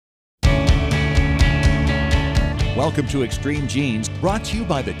Welcome to Extreme Genes, brought to you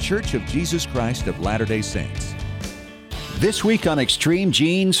by The Church of Jesus Christ of Latter-day Saints. This week on Extreme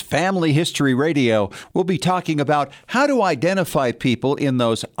Genes Family History Radio, we'll be talking about how to identify people in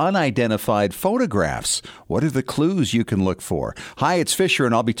those unidentified photographs. What are the clues you can look for? Hi, it's Fisher,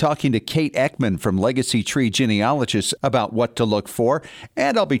 and I'll be talking to Kate Eckman from Legacy Tree Genealogists about what to look for.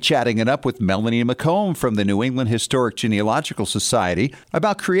 And I'll be chatting it up with Melanie McComb from the New England Historic Genealogical Society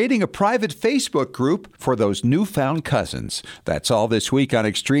about creating a private Facebook group for those newfound cousins. That's all this week on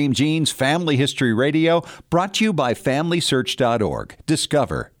Extreme Genes Family History Radio, brought to you by FamilySearch.org.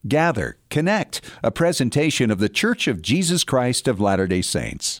 Discover, gather, connect. A presentation of the Church of Jesus Christ of Latter-day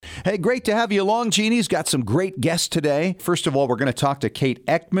Saints. Hey, great to have you along, Jeannie's got some great guests today. First of all, we're going to talk to Kate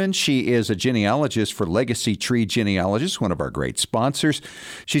Eckman. She is a genealogist for Legacy Tree Genealogists, one of our great sponsors.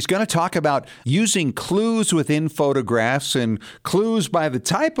 She's going to talk about using clues within photographs and clues by the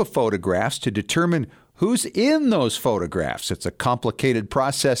type of photographs to determine who's in those photographs. It's a complicated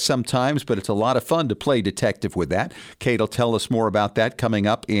process sometimes, but it's a lot of fun to play detective with that. Kate will tell us more about that coming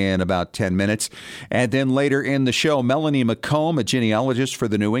up in about 10 minutes. And then later in the show, Melanie McComb, a genealogist for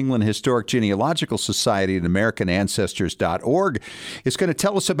the New England Historic Genealogical Society at AmericanAncestors.org, is going to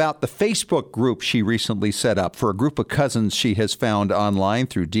tell us about the Facebook group she recently set up for a group of cousins she has found online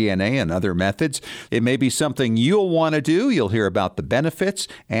through DNA and other methods. It may be something you'll want to do. You'll hear about the benefits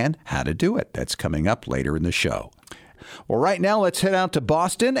and how to do it. That's coming up later in the show. Well, right now, let's head out to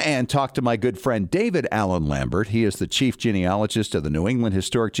Boston and talk to my good friend David Allen Lambert. He is the chief genealogist of the New England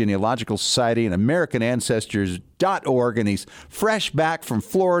Historic Genealogical Society and AmericanAncestors.org, and he's fresh back from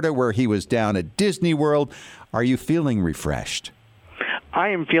Florida where he was down at Disney World. Are you feeling refreshed? I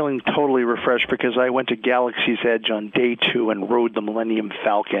am feeling totally refreshed because I went to Galaxy's Edge on day 2 and rode the Millennium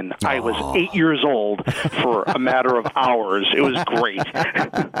Falcon. Oh. I was 8 years old for a matter of hours. It was great.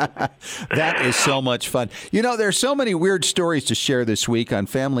 That is so much fun. You know, there's so many weird stories to share this week on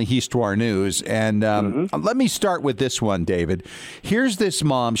Family Histoire News. And let me start with this one, David. Here's this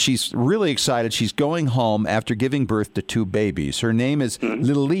mom. She's really excited. She's going home after giving birth to 2 babies. Her name is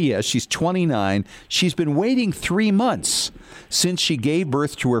Lilia. She's 29. She's been waiting 3 months since she gave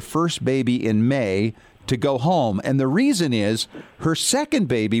birth to her first baby in May to go home. And the reason is her second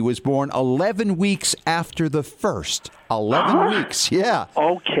baby was born 11 weeks after the first. 11 weeks, yeah.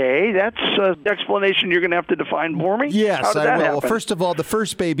 Okay, that's an explanation you're going to have to define for me? Yes, I will. Happen? Well, first of all, the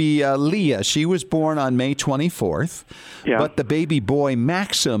first baby, Leah, she was born on May 24th. Yeah. But the baby boy,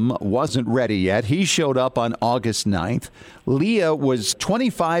 Maxim, wasn't ready yet. He showed up on August 9th. Leah was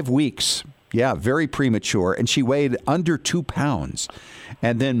 25 weeks. Yeah, very premature, and she weighed under 2 pounds.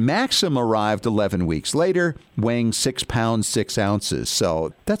 And then Maxim arrived 11 weeks later, weighing 6 pounds, 6 ounces.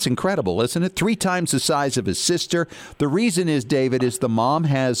 So that's incredible, isn't it? 3 times the size of his sister. The reason is, David, is the mom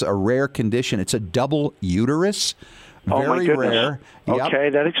has a rare condition. It's a double uterus. Very rare. Yep. Okay,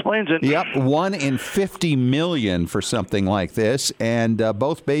 that explains it. Yep, 1 in 50 million for something like this, and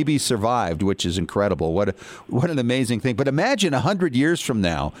both babies survived, which is incredible. What an amazing thing. But imagine 100 years from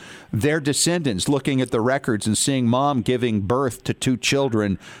now, their descendants looking at the records and seeing mom giving birth to 2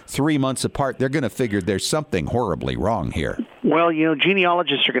 children 3 months apart. They're going to figure there's something horribly wrong here. Well, you know,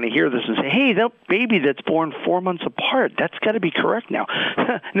 genealogists are going to hear this and say, hey, that baby that's born 4 months apart, that's got to be correct now.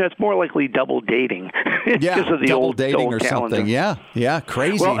 No, it's more likely double dating. Yeah, of the double dating old or calendar. Something. Yeah,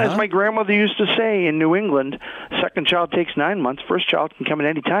 crazy. Well, huh? as my grandmother used to say in New England, second child takes 9 months, first child can come at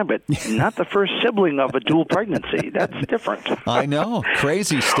any time, but not the first sibling of a dual pregnancy. That's different. I know.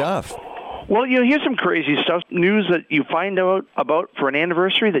 Crazy stuff. Well, you know, here's some crazy stuff. News that you find out about for an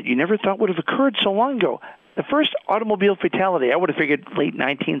anniversary that you never thought would have occurred so long ago. The first automobile fatality, I would have figured late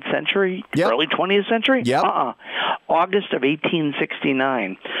 19th century, early 20th century. August of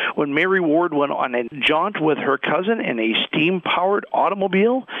 1869, when Mary Ward went on a jaunt with her cousin in a steam-powered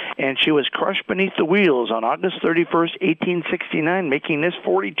automobile, and she was crushed beneath the wheels on August 31st, 1869, making this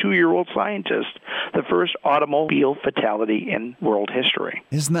 42-year-old scientist the first automobile fatality in world history.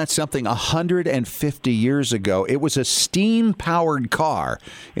 Isn't that something? 150 years ago, it was a steam-powered car.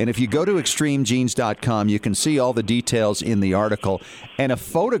 And if you go to extremegenes.com, you can see all the details in the article and a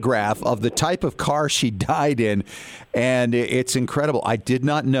photograph of the type of car she died in. And it's incredible. I did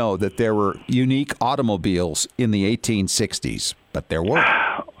not know that there were unique automobiles in the 1860s, but there were.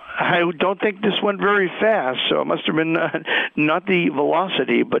 I don't think this went very fast, so it must have been not the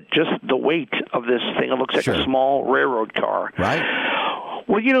velocity, but just the weight of this thing. It looks like a small railroad car. Right.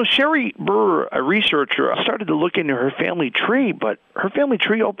 Well, you know, Sherry Burr, a researcher, started to look into her family tree, but her family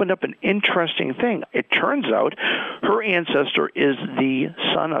tree opened up an interesting thing. It turns out her ancestor is the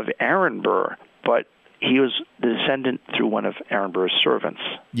son of Aaron Burr, but he was the descendant through one of Aaron Burr's servants.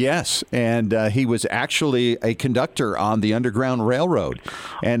 Yes, and he was actually a conductor on the Underground Railroad.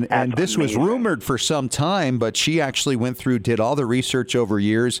 And this was rumored for some time, but she actually went through, did all the research over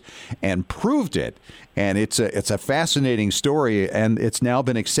years, and proved it. And it's a fascinating story, and it's now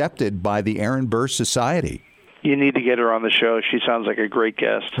been accepted by the Aaron Burr Society. You need to get her on the show. She sounds like a great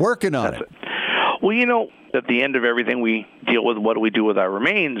guest. Working on it. Well, at the end of everything, we deal with what do we do with our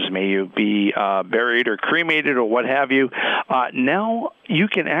remains. May you be buried or cremated or what have you. Now you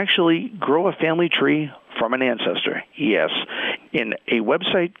can actually grow a family tree from an ancestor. Yes. In a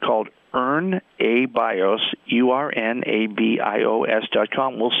website called UrnaBios,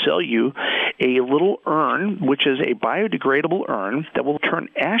 UrnaBios.com, will sell you a little urn, which is a biodegradable urn that will turn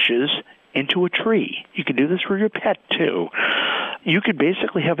ashes into a tree. You can do this for your pet, too. You could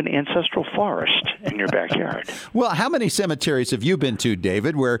basically have an ancestral forest in your backyard. Well, how many cemeteries have you been to,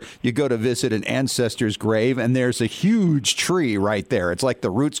 David, where you go to visit an ancestor's grave and there's a huge tree right there? It's like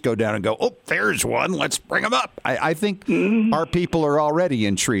the roots go down and go, oh, there's one. Let's bring them up. I think our people are already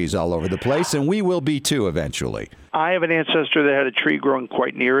in trees all over the place, and we will be, too, eventually. I have an ancestor that had a tree growing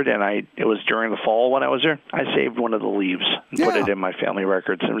quite near it, and it was during the fall when I was there. I saved one of the leaves and put it in my family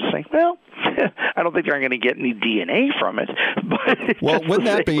records. And was saying, well, I don't think they're going to get any DNA from it. But well, wouldn't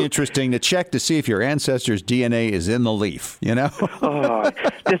that be interesting to check to see if your ancestor's DNA is in the leaf,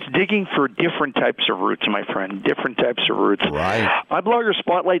 That's digging for different types of roots, my friend, different types of roots. Right. My blogger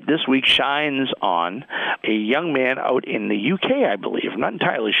spotlight this week shines on a young man out in the UK, I believe. I'm not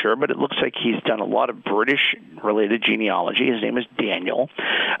entirely sure, but it looks like he's done a lot of British-related genealogy. His name is Daniel.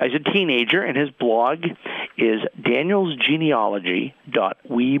 He's a teenager, and his blog is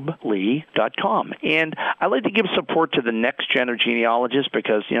danielsgenealogy.weebly.com. And I like to give support to the next gen of genealogists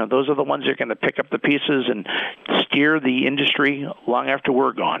because, those are the ones that are going to pick up the pieces and steer the industry long after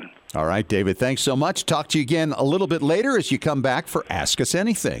we're gone. All right, David, thanks so much. Talk to you again a little bit later as you come back for Ask Us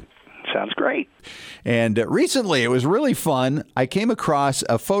Anything. Sounds great. And recently, it was really fun. I came across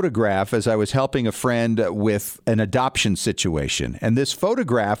a photograph as I was helping a friend with an adoption situation. And this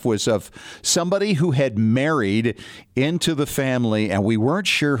photograph was of somebody who had married into the family, and we weren't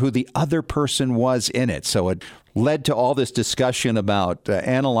sure who the other person was in it. So it led to all this discussion about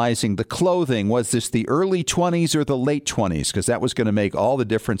analyzing the clothing. Was this the early 20s or the late 20s? Because that was going to make all the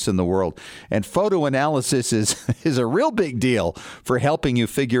difference in the world. And photo analysis is a real big deal for helping you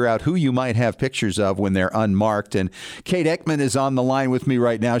figure out who you might have pictures of when they're unmarked. And Kate Eckman is on the line with me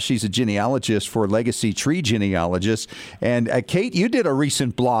right now. She's a genealogist for Legacy Tree Genealogists. And Kate, you did a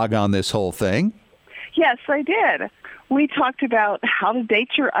recent blog on this whole thing. Yes, I did. We talked about how to date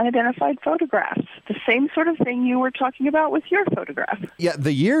your unidentified photographs, the same sort of thing you were talking about with your photograph. Yeah,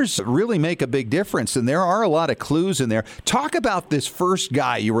 the years really make a big difference, and there are a lot of clues in there. Talk about this first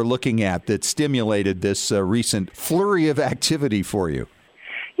guy you were looking at that stimulated this recent flurry of activity for you.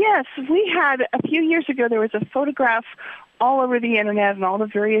 Yes, we had, a few years ago, there was a photograph all over the internet and all the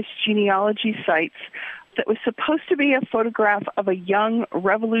various genealogy sites that was supposed to be a photograph of a young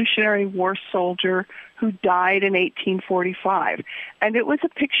Revolutionary War soldier who died in 1845. And it was a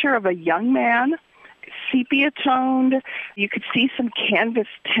picture of a young man, sepia-toned. You could see some canvas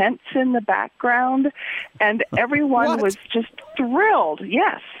tents in the background, and everyone was just thrilled.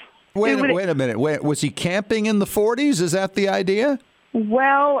 Yes. Wait a minute. Was he camping in the 40s? Is that the idea?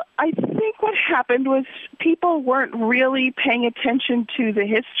 Well, I think what happened was people weren't really paying attention to the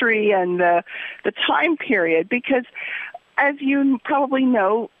history and the time period because, as you probably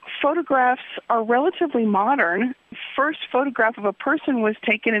know, photographs are relatively modern. First photograph of a person was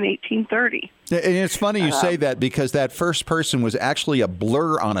taken in 1830. And it's funny you say that because that first person was actually a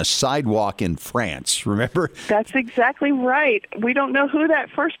blur on a sidewalk in France, remember? That's exactly right. We don't know who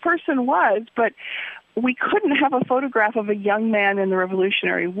that first person was, but we couldn't have a photograph of a young man in the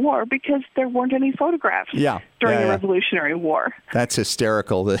Revolutionary War because there weren't any photographs during the Revolutionary War. That's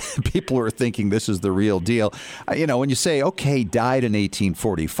hysterical that people are thinking this is the real deal. When you say, okay, died in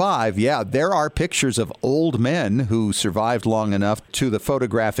 1845, there are pictures of old men who survived long enough to the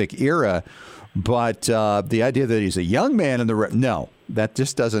photographic era. But the idea that he's a young man in the no, that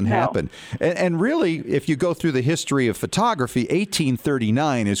just doesn't happen. And really, if you go through the history of photography,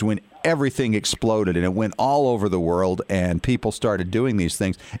 1839 is when everything exploded and it went all over the world and people started doing these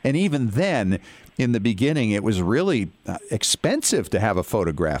things. And even then, in the beginning, it was really expensive to have a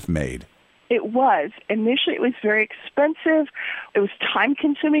photograph made. It was. Initially, it was very expensive. It was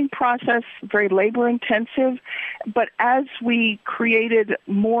time-consuming process, very labor-intensive. But as we created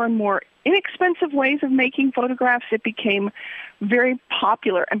more and more inexpensive ways of making photographs, it became very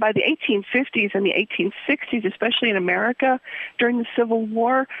popular. And by the 1850s and the 1860s, especially in America, during the Civil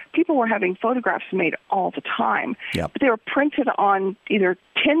War, people were having photographs made all the time. Yep. But they were printed on either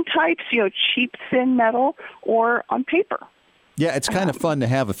tin types, cheap, thin metal, or on paper. Yeah, it's kind of fun to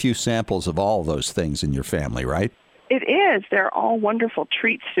have a few samples of all those things in your family, right? It is. They're all wonderful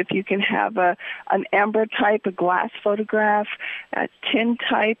treats if you can have an amber type, a glass photograph, a tin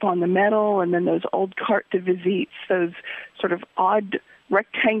type on the metal, and then those old carte de visites, those sort of odd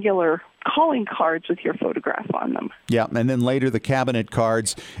rectangular calling cards with your photograph on them. Yeah, and then later the cabinet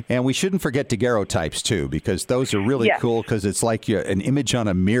cards. And we shouldn't forget daguerreotypes, too, because those are really cool because it's like an image on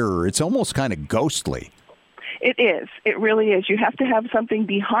a mirror. It's almost kind of ghostly. It is. It really is. You have to have something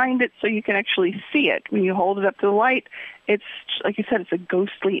behind it so you can actually see it. When you hold it up to the light, it's, like you said, it's a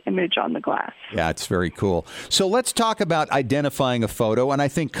ghostly image on the glass. Yeah, it's very cool. So let's talk about identifying a photo. And I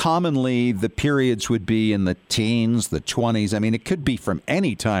think commonly the periods would be in the teens, the 20s. I mean, it could be from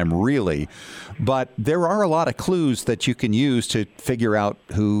any time, really. But there are a lot of clues that you can use to figure out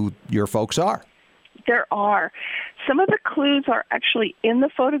who your folks are. There are. Some of the clues are actually in the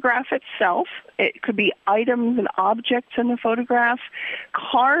photograph itself. It could be items and objects in the photograph.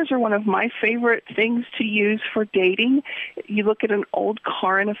 Cars are one of my favorite things to use for dating. You look at an old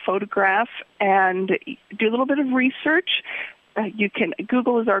car in a photograph and do a little bit of research.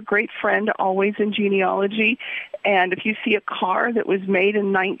 Google is our great friend always in genealogy, and if you see a car that was made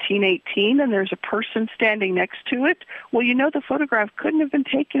in 1918 and there's a person standing next to it, well, the photograph couldn't have been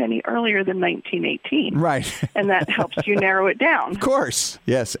taken any earlier than 1918. Right. And that helps you narrow it down. Of course.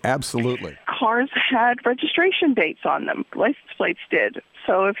 Yes, absolutely. Cars had registration dates on them. License plates did.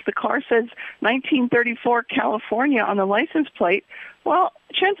 So if the car says 1934 California on the license plate, well,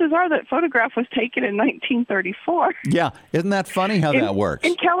 chances are that photograph was taken in 1934. Yeah. Isn't that funny how that works?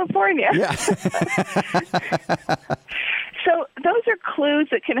 In California. Yeah. So those are clues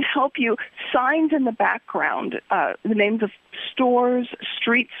that can help you. Signs in the background, the names of stores,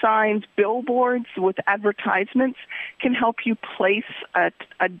 street signs, billboards with advertisements can help you place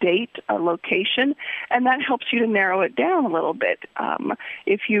a date, a location, and that helps you to narrow it down a little bit.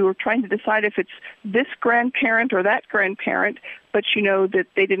 If you're trying to decide if it's this grandparent or that grandparent, but you know that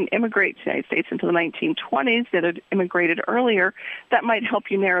they didn't immigrate to the United States until the 1920s, that had immigrated earlier, that might help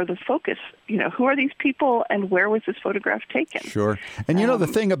you narrow the focus. Who are these people and where was this photograph taken? Sure. And the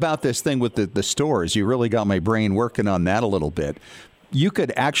thing about this thing with the stores, you really got my brain working on that a little bit. You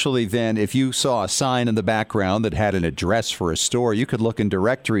could actually then, if you saw a sign in the background that had an address for a store, you could look in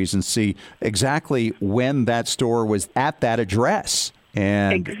directories and see exactly when that store was at that address.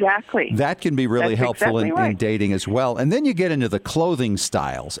 And exactly. That can be really helpful in dating as well. And then you get into the clothing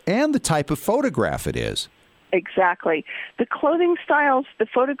styles and the type of photograph it is. Exactly. The clothing styles, the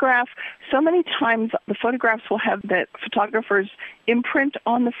photograph, so many times the photographs will have the photographer's imprint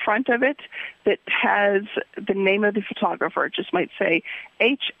on the front of it that has the name of the photographer. It just might say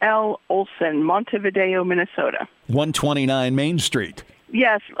H.L. Olson, Montevideo, Minnesota. 129 Main Street.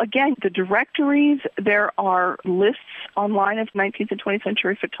 Yes. Again, the directories, there are lists online of 19th and 20th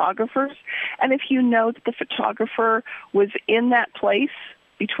century photographers. And if you know that the photographer was in that place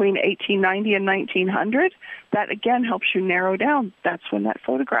between 1890 and 1900, that again helps you narrow down. That's when that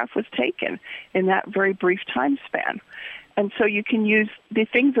photograph was taken in that very brief time span. And so you can use the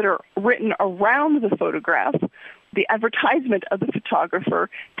things that are written around the photograph, the advertisement of the photographer,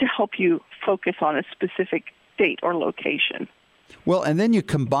 to help you focus on a specific date or location. Well, and then you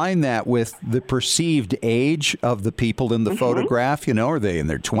combine that with the perceived age of the people in the photograph. Are they in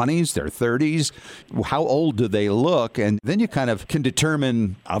their 20s, their 30s? How old do they look? And then you kind of can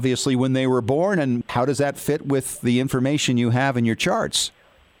determine, obviously, when they were born, and how does that fit with the information you have in your charts?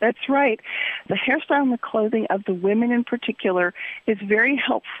 That's right. The hairstyle and the clothing of the women in particular is very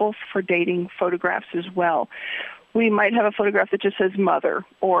helpful for dating photographs as well. We might have a photograph that just says mother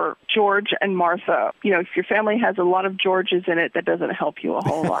or George and Martha. If your family has a lot of Georges in it, that doesn't help you a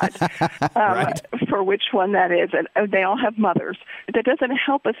whole lot Right. For which one that is. And they all have mothers. That doesn't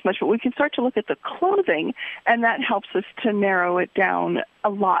help us much, but we can start to look at the clothing, and that helps us to narrow it down a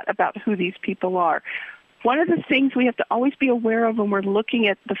lot about who these people are. One of the things we have to always be aware of when we're looking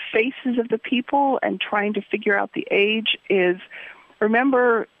at the faces of the people and trying to figure out the age is,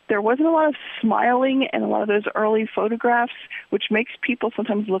 remember, there wasn't a lot of smiling in a lot of those early photographs, which makes people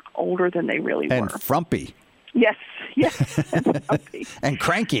sometimes look older than they really were. And frumpy. Yes, and frumpy. And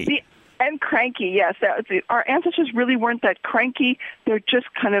cranky. And cranky, yes. Our ancestors really weren't that cranky. They're just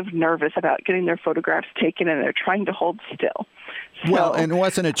kind of nervous about getting their photographs taken, and they're trying to hold still. Well, and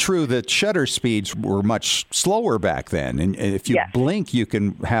wasn't it true that shutter speeds were much slower back then? And if you blink, you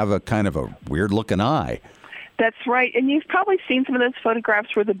can have a kind of a weird-looking eye. That's right. And you've probably seen some of those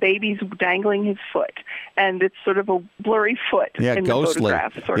photographs where the baby's dangling his foot, and it's sort of a blurry foot in ghostly. The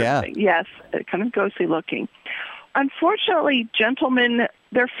photograph sort of thing. Yes, kind of ghostly looking. Unfortunately, gentlemen,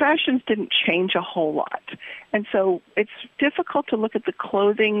 their fashions didn't change a whole lot. And so it's difficult to look at the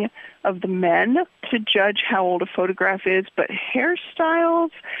clothing of the men to judge how old a photograph is, but hairstyles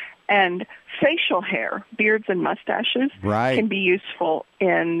and facial hair, beards and mustaches, can be useful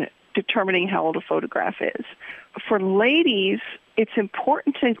in determining how old a photograph is. For ladies, it's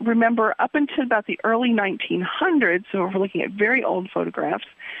important to remember up until about the early 1900s, so if we're looking at very old photographs,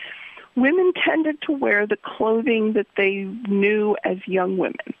 women tended to wear the clothing that they knew as young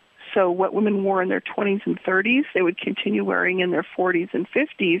women. So what women wore in their 20s and 30s, they would continue wearing in their 40s and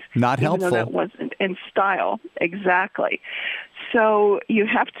 50s. Not helpful. Even though that wasn't in style. Exactly. So you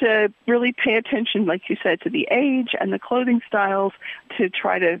have to really pay attention, like you said, to the age and the clothing styles to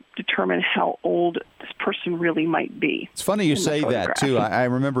try to determine how old this person really might be. It's funny you say that, too. I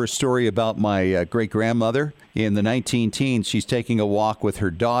remember a story about my great-grandmother in the 19-teens. She's taking a walk with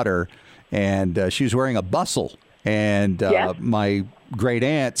her daughter, and she was wearing a bustle. And my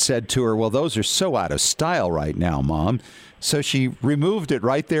great-aunt said to her, well, those are so out of style right now, Mom. So she removed it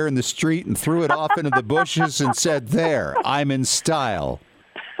right there in the street and threw it off into the bushes and said, there, I'm in style.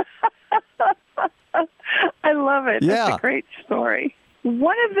 I love it. Yeah. That's a great story.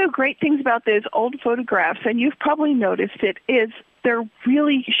 One of the great things about those old photographs, and you've probably noticed it, is they're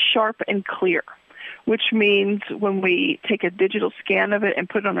really sharp and clear, which means when we take a digital scan of it and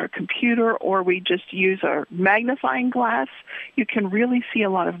put it on our computer, or we just use our magnifying glass, you can really see a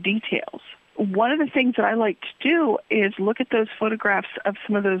lot of details. One of the things that I like to do is look at those photographs of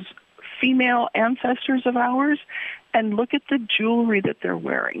some of those female ancestors of ours and look at the jewelry that they're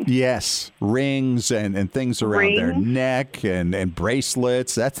wearing. Yes, rings and things around their neck and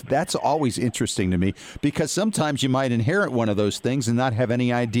bracelets. That's always interesting to me, because sometimes you might inherit one of those things and not have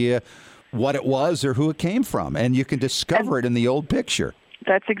any idea what it was or who it came from, and you can discover it in the old picture.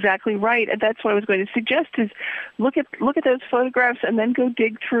 That's exactly right, and that's what I was going to suggest is look at those photographs and then go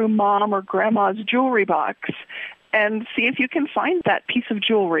dig through Mom or Grandma's jewelry box and see if you can find that piece of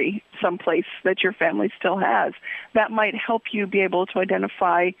jewelry someplace that your family still has. That might help you be able to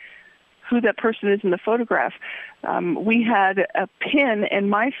identify who that person is in the photograph. We had a pin in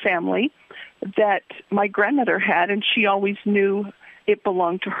my family that my grandmother had, and she always knew it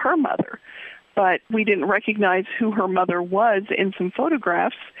belonged to her mother. But we didn't recognize who her mother was in some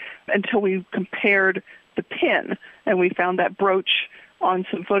photographs until we compared the pin, and we found that brooch on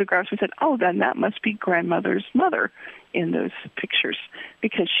some photographs. We said, oh, then that must be grandmother's mother in those pictures,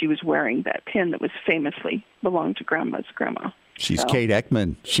 because she was wearing that pin that was famously belonged to Grandma's grandma. She's Kate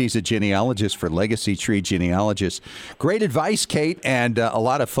Eckman. She's a genealogist for Legacy Tree Genealogists. Great advice, Kate, and a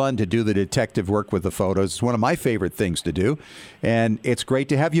lot of fun to do the detective work with the photos. It's one of my favorite things to do, and it's great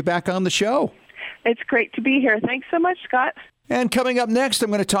to have you back on the show. It's great to be here. Thanks so much, Scott. And coming up next, I'm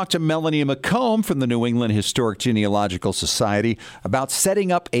going to talk to Melanie McComb from the New England Historic Genealogical Society about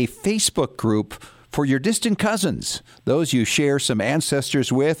setting up a Facebook group for your distant cousins, those you share some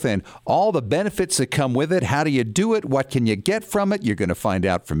ancestors with, and all the benefits that come with it. How do you do it? What can you get from it? You're going to find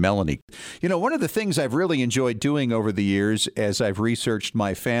out from Melanie. You know, one of the things I've really enjoyed doing over the years as I've researched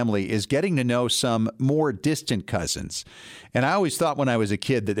my family is getting to know some more distant cousins. And I always thought when I was a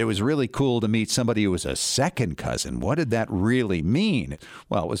kid that it was really cool to meet somebody who was a second cousin. What did that really mean?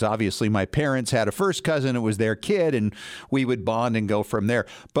 Well, it was obviously my parents had a first cousin. It was their kid, and we would bond and go from there.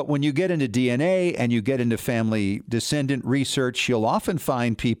 But when you get into DNA and you get into family descendant research, you'll often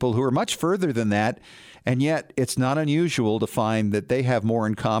find people who are much further than that. And yet it's not unusual to find that they have more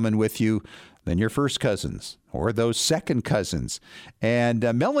in common with you than your first cousins or those second cousins. And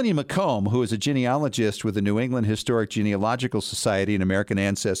Melanie McComb, who is a genealogist with the New England Historic Genealogical Society and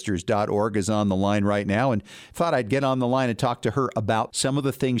AmericanAncestors.org, is on the line right now, and thought I'd get on the line and talk to her about some of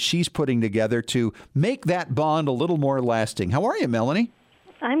the things she's putting together to make that bond a little more lasting. How are you, Melanie?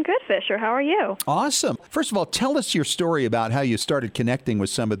 I'm good, Fisher. How are you? Awesome. First of all, tell us your story about how you started connecting with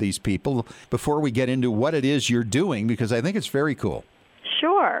some of these people before we get into what it is you're doing, because I think it's very cool.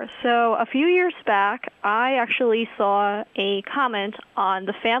 Sure. So a few years back, I actually saw a comment on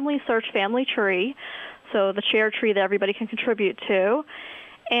the Family Search family tree, so the shared tree that everybody can contribute to,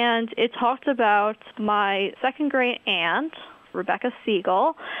 and it talked about my second great aunt, Rebecca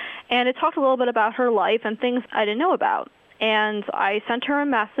Siegel, and it talked a little bit about her life and things I didn't know about. And I sent her a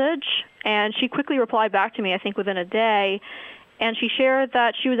message, And she quickly replied back to me, I think within a day, and she shared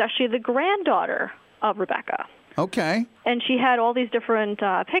that she was actually the granddaughter of Rebecca. Okay. And she had all these different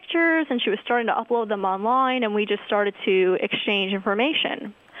pictures, and she was starting to upload them online, and we just started to exchange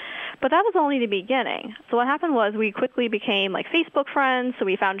information. But that was only the beginning. So what happened was we quickly became like Facebook friends, so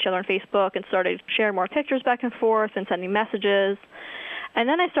we found each other on Facebook and started sharing more pictures back and forth and sending messages. And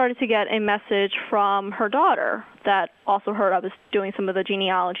then I started to get a message from her daughter that also heard I was doing some of the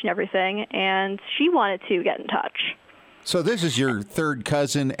genealogy and everything, and she wanted to get in touch. So this is your third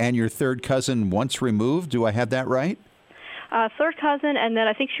cousin and your third cousin once removed. Do I have that right? Third cousin, and then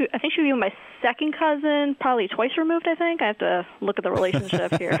I think she would be my second cousin, probably twice removed, I think. I have to look at the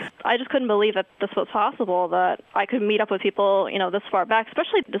relationship here. I just couldn't believe that this was possible, that I could meet up with people, this far back,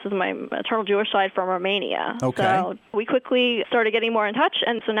 especially this is my maternal Jewish side from Romania. Okay. So we quickly started getting more in touch,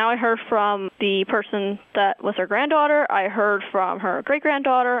 and so now I heard from the person that was her granddaughter. I heard from her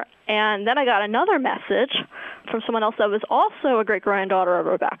great-granddaughter, and then I got another message from someone else that was also a great-granddaughter of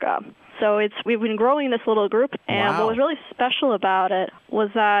Rebecca. So we've been growing this little group, and What was really special about it was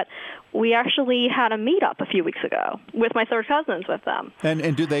that we actually had a meetup a few weeks ago with my third cousins with them.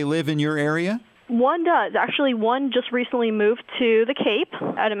 And do they live in your area? One does. Actually, one just recently moved to the Cape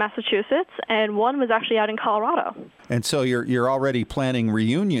out of Massachusetts, and one was actually out in Colorado. And so you're already planning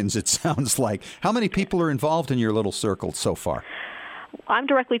reunions, it sounds like. How many people are involved in your little circle so far? I'm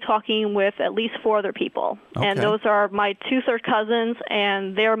directly talking with at least 4 other people, and those are my 2 third cousins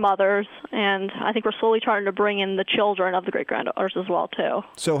and their mothers, and I think we're slowly trying to bring in the children of the great-granddaughters as well, too.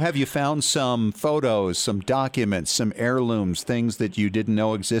 So have you found some photos, some documents, some heirlooms, things that you didn't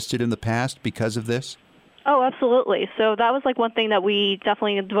know existed in the past because of this? Oh, absolutely. So that was like one thing that we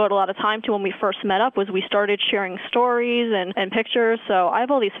definitely devoted a lot of time to when we first met up was we started sharing stories and pictures. So I have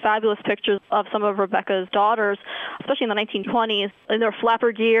all these fabulous pictures of some of Rebecca's daughters, especially in the 1920s, in their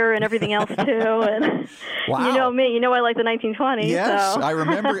flapper gear and everything else, too. And wow. You know me, I like the 1920s. Yes, so. I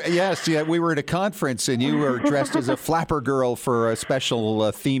remember. Yes, yeah, we were at a conference and you were dressed as a flapper girl for a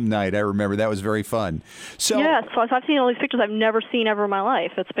special theme night. I remember that was very fun. So yes, so I've seen all these pictures I've never seen ever in my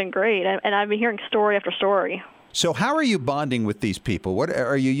life. It's been great, and I've been hearing story after story. So how are you bonding with these people? What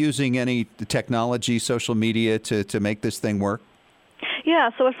are you using any technology, social media to make this thing work?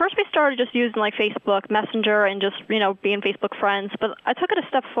 Yeah, so at first we started just using like Facebook Messenger and just, being Facebook friends, but I took it a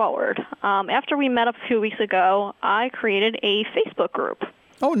step forward. After we met up a few weeks ago, I created a Facebook group.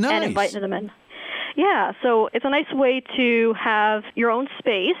 Oh, nice. And invited them in. Yeah, so it's a nice way to have your own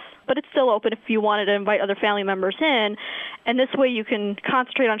space, but it's still open if you wanted to invite other family members in. And this way you can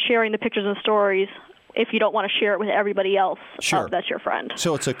concentrate on sharing the pictures and stories if you don't want to share it with everybody else. Sure. That's your friend.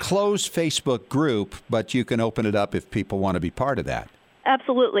 So it's a closed Facebook group, but you can open it up if people want to be part of that.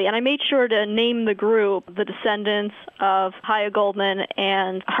 Absolutely. And I made sure to name the group the descendants of Haya Goldman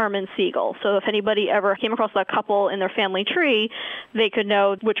and Herman Siegel. So if anybody ever came across that couple in their family tree, they could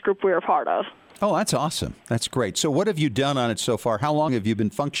know which group we were part of. Oh, that's awesome. That's great. So what have you done on it so far? How long have you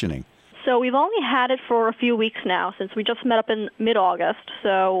been functioning? So we've only had it for a few weeks now since we just met up in mid-August.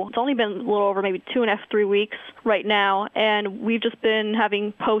 So it's only been a little over maybe 2.5, 3 weeks right now. And we've just been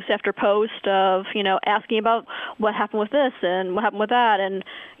having post after post of, asking about what happened with this and what happened with that. And,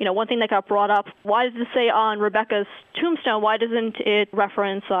 one thing that got brought up, why does it say on Rebecca's tombstone, why doesn't it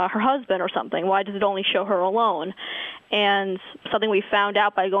reference her husband or something? Why does it only show her alone? And something we found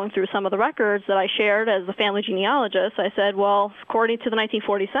out by going through some of the records that I shared as a family genealogist, I said, well, according to the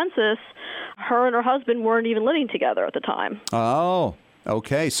 1940 census, her and her husband weren't even living together at the time. Oh,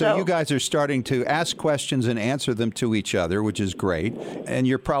 okay. So you guys are starting to ask questions and answer them to each other, which is great. And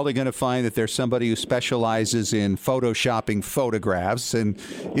you're probably going to find that there's somebody who specializes in photoshopping photographs. And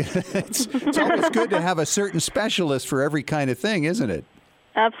it's always good to have a certain specialist for every kind of thing, isn't it?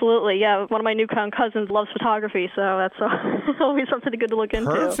 Absolutely, yeah. One of my newfound cousins loves photography, so that's always something good to look into.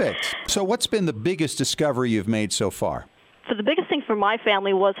 Perfect. So what's been the biggest discovery you've made so far? So the biggest thing for my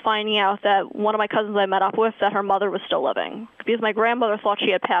family was finding out that one of my cousins I met up with, that her mother was still living. Because my grandmother thought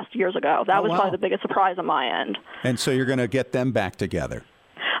she had passed years ago. That was probably the biggest surprise on my end. And so you're going to get them back together.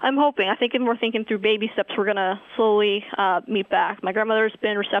 I'm hoping. I think we're thinking through baby steps. We're going to slowly meet back. My grandmother's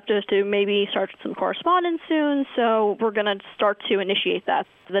been receptive to maybe start some correspondence soon, so we're going to start to initiate that.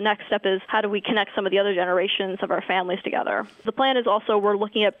 The next step is how do we connect some of the other generations of our families together. The plan is also we're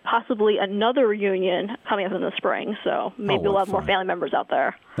looking at possibly another reunion coming up in the spring, so maybe we'll have more family members out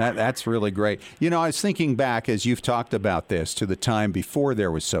there. That's really great. I was thinking back as you've talked about this to the time before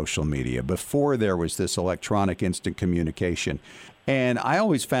there was social media, before there was this electronic instant communication. And I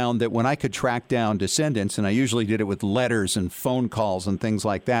always found that when I could track down descendants, and I usually did it with letters and phone calls and things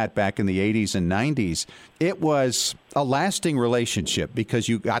like that back in the 80s and 90s, it was a lasting relationship because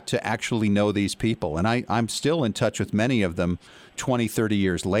you got to actually know these people. And I'm still in touch with many of them 20, 30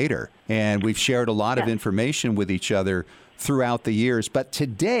 years later. And we've shared a lot of information with each other throughout the years. But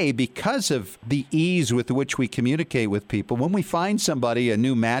today, because of the ease with which we communicate with people, when we find somebody, a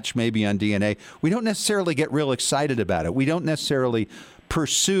new match maybe on DNA, we don't necessarily get real excited about it. We don't necessarily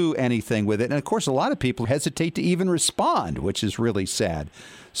pursue anything with it. And of course, a lot of people hesitate to even respond, which is really sad.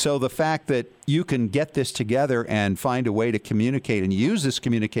 So the fact that you can get this together and find a way to communicate and use this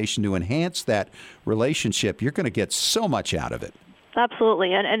communication to enhance that relationship, you're going to get so much out of it.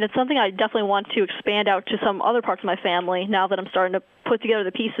 Absolutely, and it's something I definitely want to expand out to some other parts of my family now that I'm starting to put together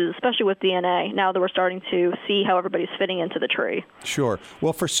the pieces, especially with DNA, now that we're starting to see how everybody's fitting into the tree. Sure.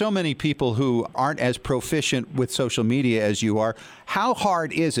 Well, for so many people who aren't as proficient with social media as you are, how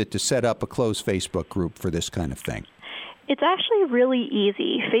hard is it to set up a closed Facebook group for this kind of thing? It's actually really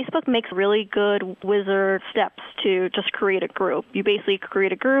easy. Facebook makes really good wizard steps to just create a group. You basically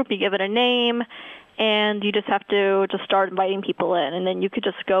create a group, you give it a name, and you just have to just start inviting people in. And then you could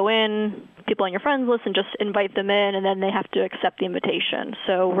just go in, people on your friends list, and just invite them in, and then they have to accept the invitation.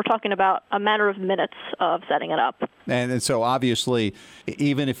 So we're talking about a matter of minutes of setting it up. And so obviously,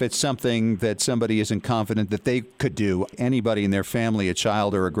 even if it's something that somebody isn't confident that they could do, anybody in their family, a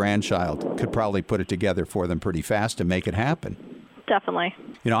child or a grandchild, could probably put it together for them pretty fast to make it happen. Definitely.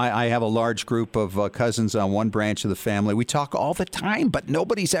 You know, I have a large group of cousins on one branch of the family. We talk all the time, but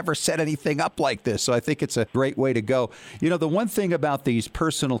nobody's ever set anything up like this. So I think it's a great way to go. You know, the one thing about these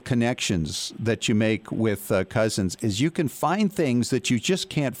personal connections that you make with cousins is you can find things that you just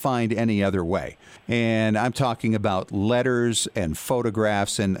can't find any other way. And I'm talking about letters and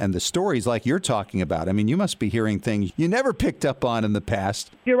photographs and the stories like you're talking about. I mean, you must be hearing things you never picked up on in the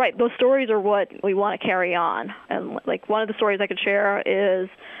past. You're right. Those stories are what we want to carry on. And like one of the stories I could share is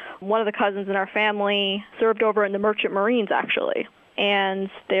one of the cousins in our family served over in the Merchant Marines, actually. And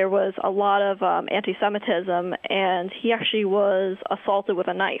there was a lot of anti-Semitism, and he actually was assaulted with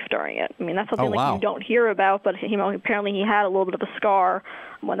a knife during it. I mean, that's something you don't hear about, but apparently he had a little bit of a scar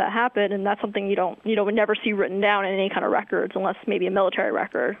when that happened, and that's something you would never see written down in any kind of records, unless maybe a military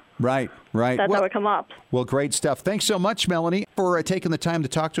record. Right. That's how it come up. Well, great stuff. Thanks so much, Melanie, for taking the time to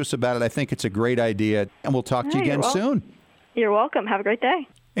talk to us about it. I think it's a great idea, and we'll talk to you again soon. You're welcome. Have a great day.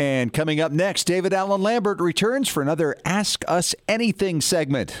 And coming up next, David Allen Lambert returns for another Ask Us Anything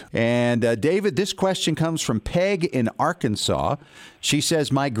segment. And David, this question comes from Peg in Arkansas. She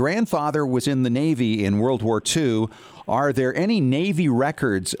says, my grandfather was in the Navy in World War II. Are there any Navy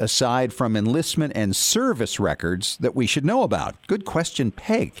records aside from enlistment and service records that we should know about? Good question,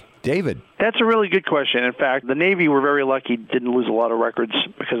 Peg. David. That's a really good question. In fact, the Navy were very lucky, didn't lose a lot of records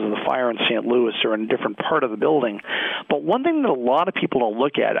because of the fire in St. Louis or in a different part of the building. But one thing that a lot of people don't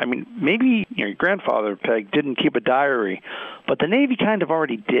look at, I mean, maybe your grandfather, Peg, didn't keep a diary, but the Navy kind of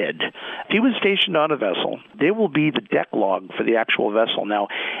already did. If he was stationed on a vessel, there will be the deck log for the actual vessel. Now,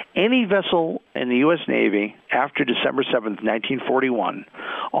 any vessel in the U.S. Navy after December 7th, 1941,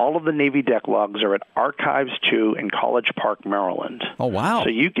 all of the Navy deck logs are at Archives 2 in College Park, Maryland. Oh, wow. So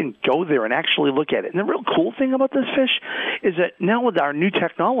you can go there and actually look at it. And the real cool thing about this fish is that now with our new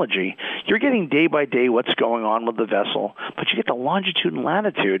technology, you're getting day by day what's going on with the vessel, but you get the longitude and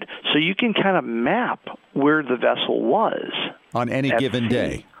latitude, so you can kind of map where the vessel was. On any given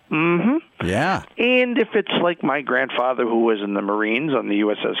day. Mm-hmm. Yeah. And if it's like my grandfather who was in the Marines on the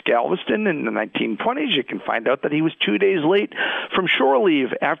USS Galveston in the 1920s, you can find out that he was 2 days late from shore leave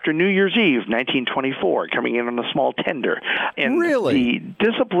after New Year's Eve, 1924, coming in on a small tender. And really? The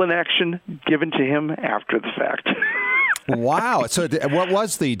discipline action given to him after the fact. Wow. So what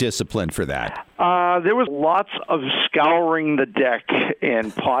was the discipline for that? There was lots of scouring the deck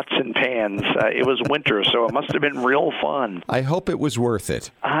in pots and pans. It was winter, so it must have been real fun. I hope it was worth it.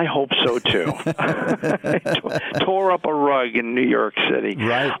 I hope so, too. Tore up a rug in New York City.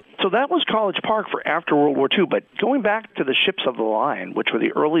 Right. So that was College Park for after World War II. But going back to the ships of the line, which were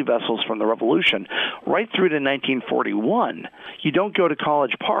the early vessels from the Revolution, right through to 1941, you don't go to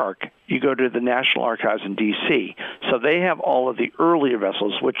College Park. You go to the National Archives in D.C. So they have all of the earlier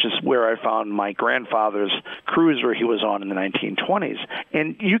vessels, which is where I found my grandfather's cruiser he was on in the 1920s.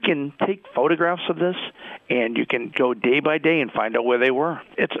 And you can take photographs of this, and you can go day by day and find out where they were.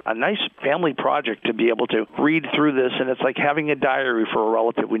 It's a nice family project to be able to read through this, and it's like having a diary for a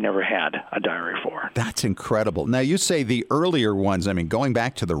relative we never had a diary for. That's incredible. Now, you say the earlier ones, I mean, going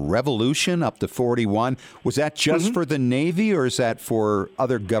back to the Revolution up to 41, was that just for the Navy, or is that for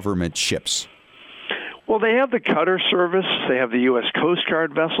other government ships? Well, they have the cutter service. They have the U.S. Coast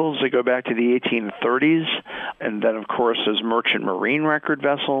Guard vessels that go back to the 1830s. And then, of course, there's merchant marine record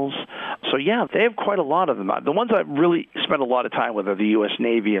vessels. So, yeah, they have quite a lot of them. The ones I really spent a lot of time with are the U.S.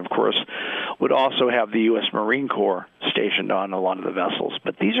 Navy, of course, would also have the U.S. Marine Corps stationed on a lot of the vessels.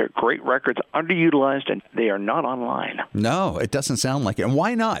 But these are great records, underutilized, and they are not online. No, it doesn't sound like it. And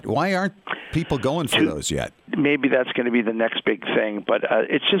why not? Why aren't people going for those yet? Maybe that's going to be the next big thing, but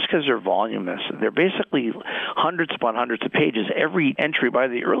it's just because they're voluminous. They're basically hundreds upon hundreds of pages. Every entry by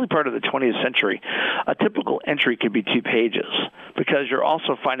the early part of the 20th century, a typical entry could be 2 pages because you're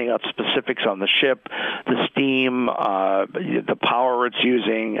also finding out specifics on the ship, the steam, the power it's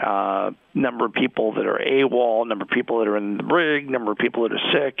using, number of people that are AWOL, number of people that are in the brig, number of people that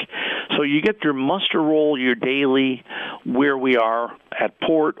are sick. So you get your muster roll, your daily, where we are at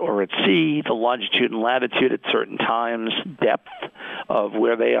port or at sea, the longitude and latitude at certain times, depth of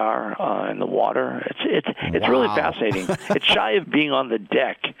where they are in the water. It's really fascinating. It's shy of being on the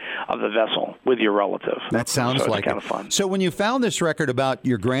deck of the vessel with your relative. That sounds like kind of fun. So when you found this record about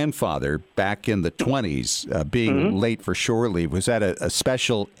your grandfather back in the 20s being late for shore leave, was that a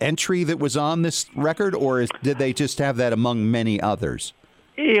special entry that was on this record, or did they just have that among many others?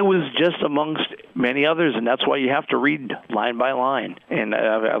 It was just amongst many others, and that's why you have to read line by line. And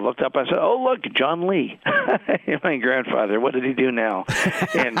I looked up, I said, oh, look, John Lee, my grandfather, what did he do now?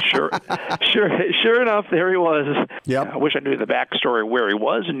 And sure enough, there he was. Yep. I wish I knew the backstory where he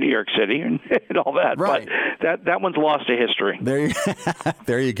was in New York City and all that, right. But that one's lost to history.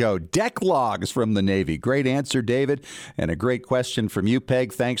 There you go. Deck logs from the Navy. Great answer, David, and a great question from you,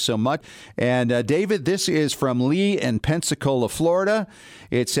 Peg. Thanks so much. And David, this is from Lee in Pensacola, Florida.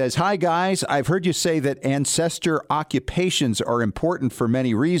 It says, hi, guys. I've heard you say that ancestor occupations are important for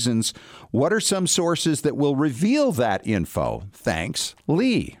many reasons. What are some sources that will reveal that info? Thanks,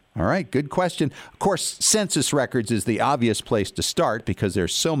 Lee. All right, good question. Of course, census records is the obvious place to start because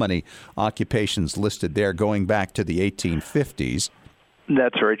there's so many occupations listed there going back to the 1850s.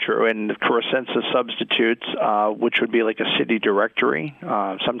 That's very true. And, of course, census substitutes, which would be like a city directory.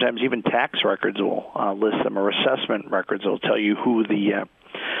 Sometimes even tax records will list them, or assessment records will tell you who the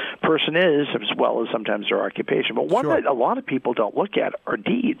person is, as well as sometimes their occupation. But one that a lot of people don't look at are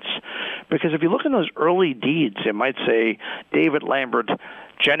deeds. Because if you look in those early deeds, it might say David Lambert,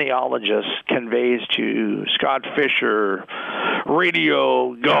 genealogist, conveys to Scott Fisher,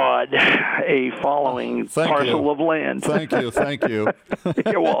 radio god, a following parcel of land. Thank you.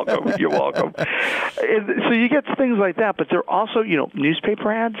 You're welcome. So you get things like that, but there are also,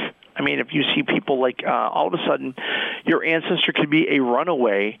 newspaper ads. I mean, if you see people like all of a sudden your ancestor could be a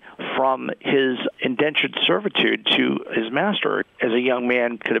runaway from his indentured servitude to his master. As a young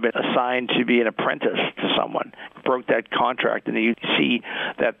man, could have been assigned to be an apprentice to someone, broke that contract, and you see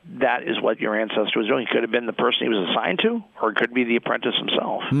that is what your ancestor was doing. He could have been the person he was assigned to, or it could be the apprentice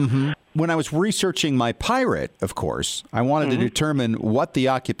himself. Mm-hmm. When I was researching my pirate, of course, I wanted to determine what the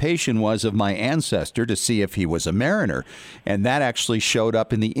occupation was of my ancestor to see if he was a mariner. And that actually showed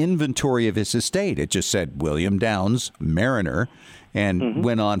up in the inventory of his estate. It just said William Downs, mariner, and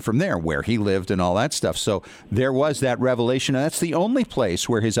went on from there, where he lived and all that stuff. So there was that revelation. And that's the only place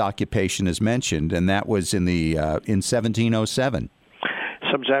where his occupation is mentioned, and that was in 1707.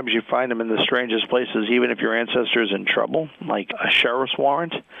 Sometimes you find them in the strangest places, even if your ancestor is in trouble, like a sheriff's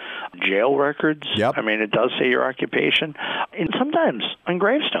warrant, jail records. Yep. I mean, it does say your occupation. And sometimes on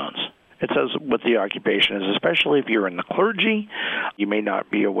gravestones, it says what the occupation is, especially if you're in the clergy. You may not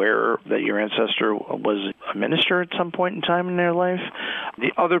be aware that your ancestor was a minister at some point in time in their life.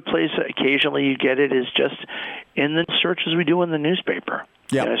 The other place that occasionally you get it is just in the searches we do in the newspaper.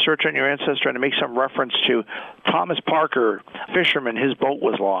 Yep. And I search on your ancestor and to make some reference to Thomas Parker, fisherman, his boat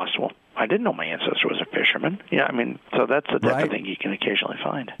was lost. Well, I didn't know my ancestor was a fisherman. Yeah, I mean, so that's the type of thing you can occasionally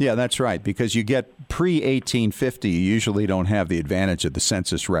find. Yeah, that's right, because you get pre-1850, you usually don't have the advantage of the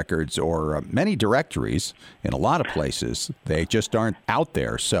census records or many directories in a lot of places. They just aren't out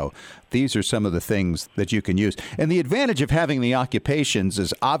there. So these are some of the things that you can use. And the advantage of having the occupations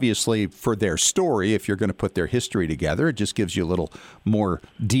is obviously for their story. If you're going to put their history together, it just gives you a little more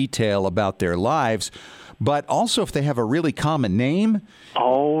detail about their lives. But also if they have a really common name.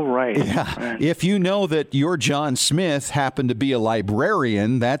 Oh, right. Yeah. Right. If you know that your John Smith happened to be a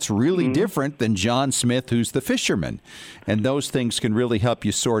librarian, that's really different than John Smith, who's the fisherman. And those things can really help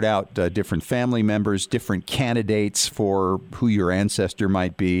you sort out different family members, different candidates for who your ancestor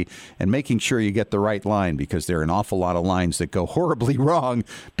might be, and making sure you get the right line, because there are an awful lot of lines that go horribly wrong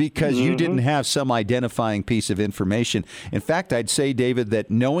because you didn't have some identifying piece of information. In fact, I'd say, David, that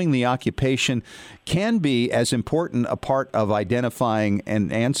knowing the occupation can be as important a part of identifying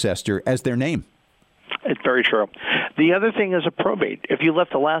an ancestor as their name. It's very true. The other thing is a probate. If you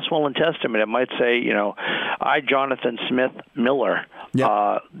left the last will and testament, it might say, I, Jonathan Smith Miller. Yep.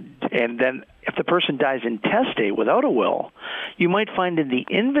 And then if the person dies intestate without a will, you might find in the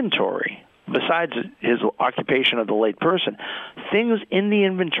inventory, besides his occupation of the late person, things in the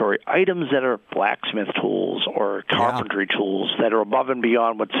inventory, items that are blacksmith tools or carpentry tools that are above and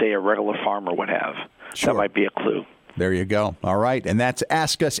beyond what, say, a regular farmer would have. Sure. That might be a clue. There you go. All right. And that's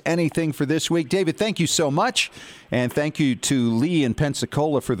Ask Us Anything for this week. David, thank you so much. And thank you to Lee in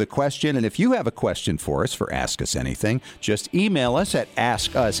Pensacola for the question. And if you have a question for us for Ask Us Anything, just email us at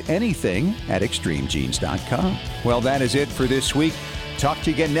askusanything@extremegenes.com. Well, that is it for this week. Talk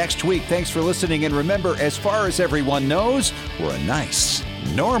to you again next week. Thanks for listening. And remember, as far as everyone knows, we're a nice,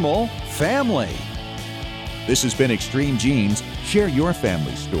 normal family. This has been Extreme Genes. Share your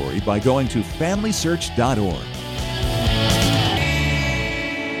family story by going to FamilySearch.org.